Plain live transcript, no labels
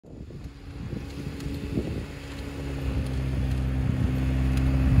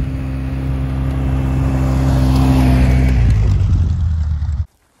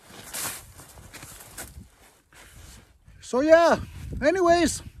So yeah,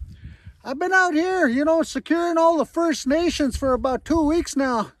 anyways, I've been out here, you know, securing all the First Nations for about 2 weeks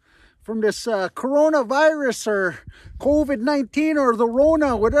now from this coronavirus or COVID-19 or the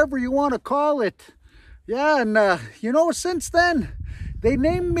Rona, whatever you want to call it. Yeah, and you know, since then, they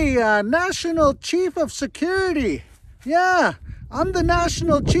named me National Chief of Security. Yeah, I'm the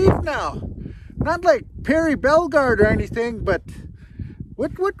National Chief now. Not like Perry Bellegarde or anything, but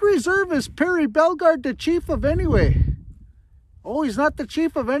what reserve is Perry Bellegarde the chief of anyway? Oh, he's not the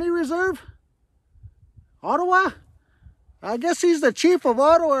chief of any reserve? Ottawa? I guess he's the chief of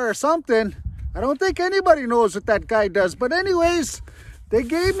Ottawa or something. I don't think anybody knows what that guy does. But anyways, they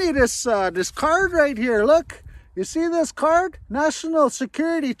gave me this this card right here. Look, you see this card? National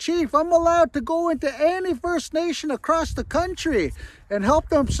Security Chief. I'm allowed to go into any First Nation across the country and help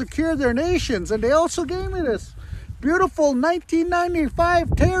them secure their nations. And they also gave me this beautiful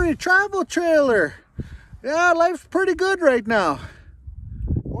 1995 Terry travel trailer. Yeah, life's pretty good right now.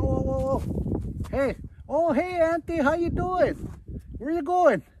 Whoa, whoa, whoa. Hey. Oh, hey, Auntie. How you doing? Where you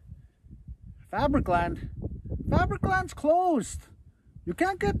going? Fabricland. Fabricland's closed. You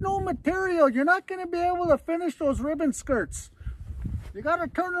can't get no material. You're not going to be able to finish those ribbon skirts. You got to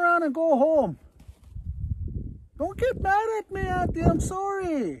turn around and go home. Don't get mad at me, Auntie. I'm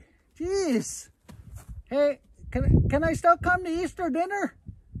sorry. Jeez. Hey, can I still come to Easter dinner?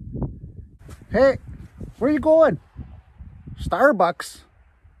 Hey. Where you going? Starbucks.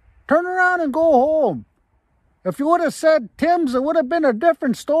 Turn around and go home. If you would have said Tim's, it would have been a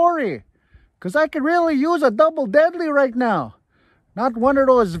different story. Because I could really use a double deadly right now. Not one of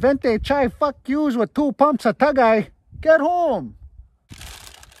those vente chai fuck yous with 2 pumps of Tagay. Get home.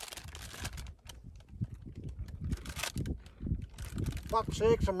 Fuck's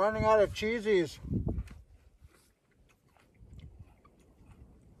sakes, I'm running out of cheesies.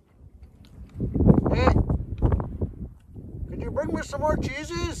 Hey. Can you bring me some more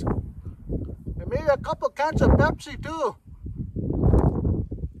cheesies? And maybe a couple cans of Pepsi too.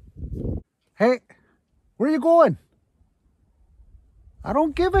 Hey, where you going? I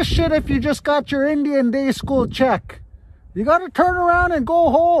don't give a shit if you just got your Indian day school check. You gotta turn around and go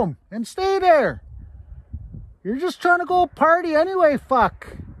home and stay there. You're just trying to go party anyway,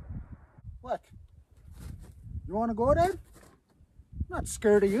 fuck. What? You wanna go then? I'm not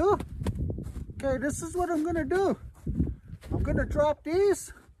scared of you. Okay, this is what I'm gonna do. I'm gonna drop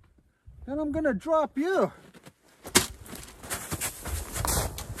these, then I'm gonna drop you.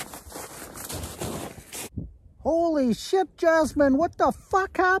 Holy shit, Jasmine, what the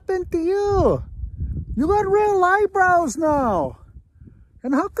fuck happened to you? You got real eyebrows now.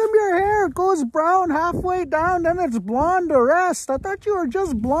 And how come your hair goes brown halfway down, then it's blonde the rest? I thought you were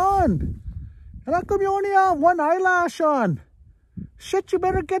just blonde. And how come you only have one eyelash on? Shit, you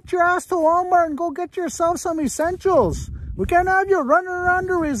better get your ass to Walmart and go get yourself some essentials. We can't have you running around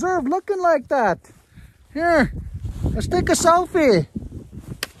the reserve looking like that. Here, let's take a selfie.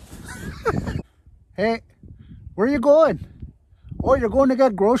 Hey, where are you going? Oh, you're going to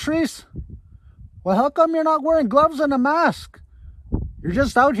get groceries? Well, how come you're not wearing gloves and a mask? You're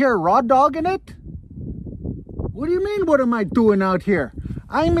just out here raw dogging it? What do you mean, what am I doing out here?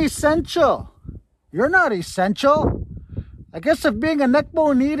 I'm essential. You're not essential. I guess if being a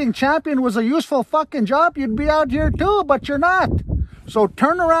neckbone eating champion was a useful fucking job, you'd be out here too, but you're not. So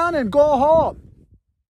turn around and go home.